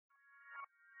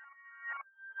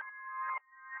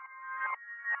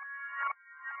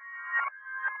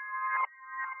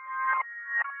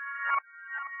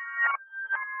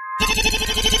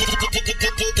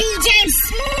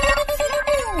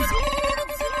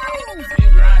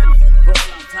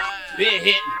Big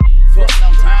hit for a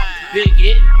long time. Big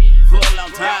hit for a long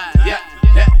time. Yeah,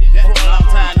 for a long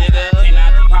time, nigga. Came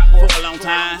out the pot for a long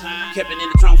time. Kept it in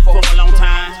the trunk for a long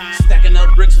time. Stacking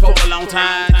up bricks for a long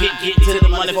time. Get to the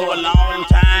money for a long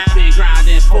time. Been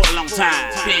grinding for a long time.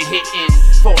 Been hitting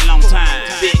for a long time.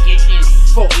 Been getting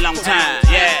for a long time.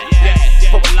 Yeah,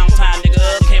 for a long time,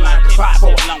 nigga. Came out the pot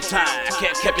for a long time.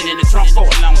 Kept it in the trunk for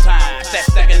a long time.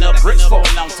 Stacking up bricks for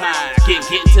a long time. Get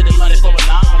to the money for a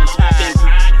long time. Been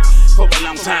grinding for a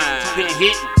long time, been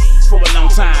hit for a long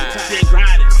time, been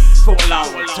grinding for a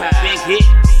long time, been hit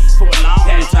for a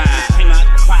long time, came out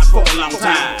the pot for a long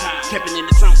time, kept it in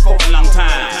the trunk for a long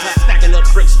time, stacking up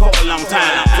bricks for a long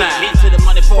time, getting to the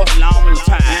money for a long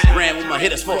time, ran with my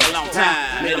hitters for a long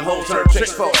time, made them whole turn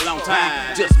tricks for a long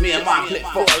time, just me and my clique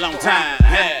for a long time,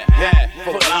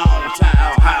 for a long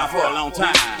time, high for a long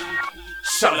time,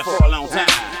 Charlotte for a long time.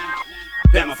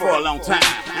 Bama for a long time,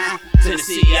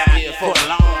 Tennessee out here for a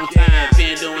long time,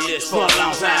 been doing this for a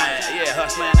long time, yeah,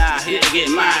 hustling out here to get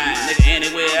mine, nigga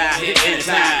anywhere out here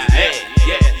anytime, hey,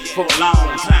 yeah, for a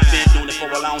long time, been doing it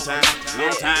for a long time,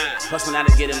 hustling out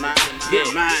to get it mine,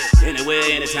 anywhere,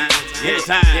 anytime, yeah,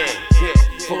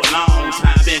 for a long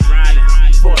time, been grinding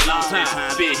for a long time,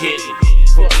 been hitting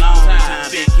for a long time,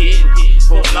 been getting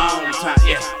for a long time,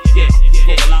 yeah,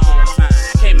 for a long time.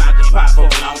 Came out the pot for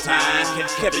a long time,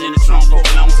 kept it in the trunk for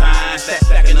a long time,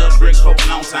 stacking up bricks for a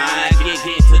long time, get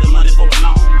to the money for a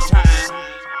long time.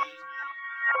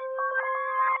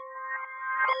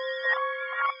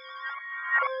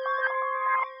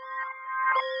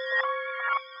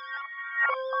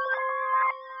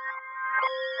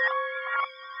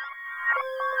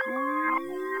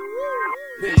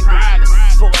 Been grinding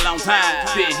for a long time,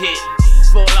 been hit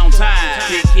for a long time,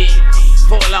 been hit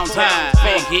for a long time,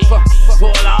 been hit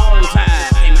for a long time,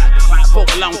 came out the pot for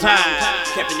a long time,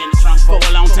 kept it in the trunk for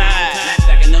a long time,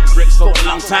 stacking up bricks for a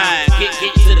long time, get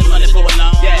to the money for a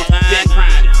long time, been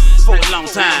grinding for a long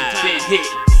time, been hit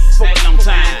for a long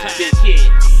time, been hit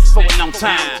for a long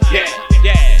time, for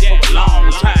a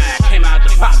long time, came out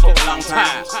the pot for a long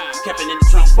time, kept it in the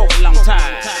trunk for a long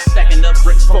time, stacking up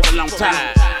bricks for a long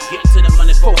time, get to the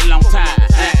money for a long time.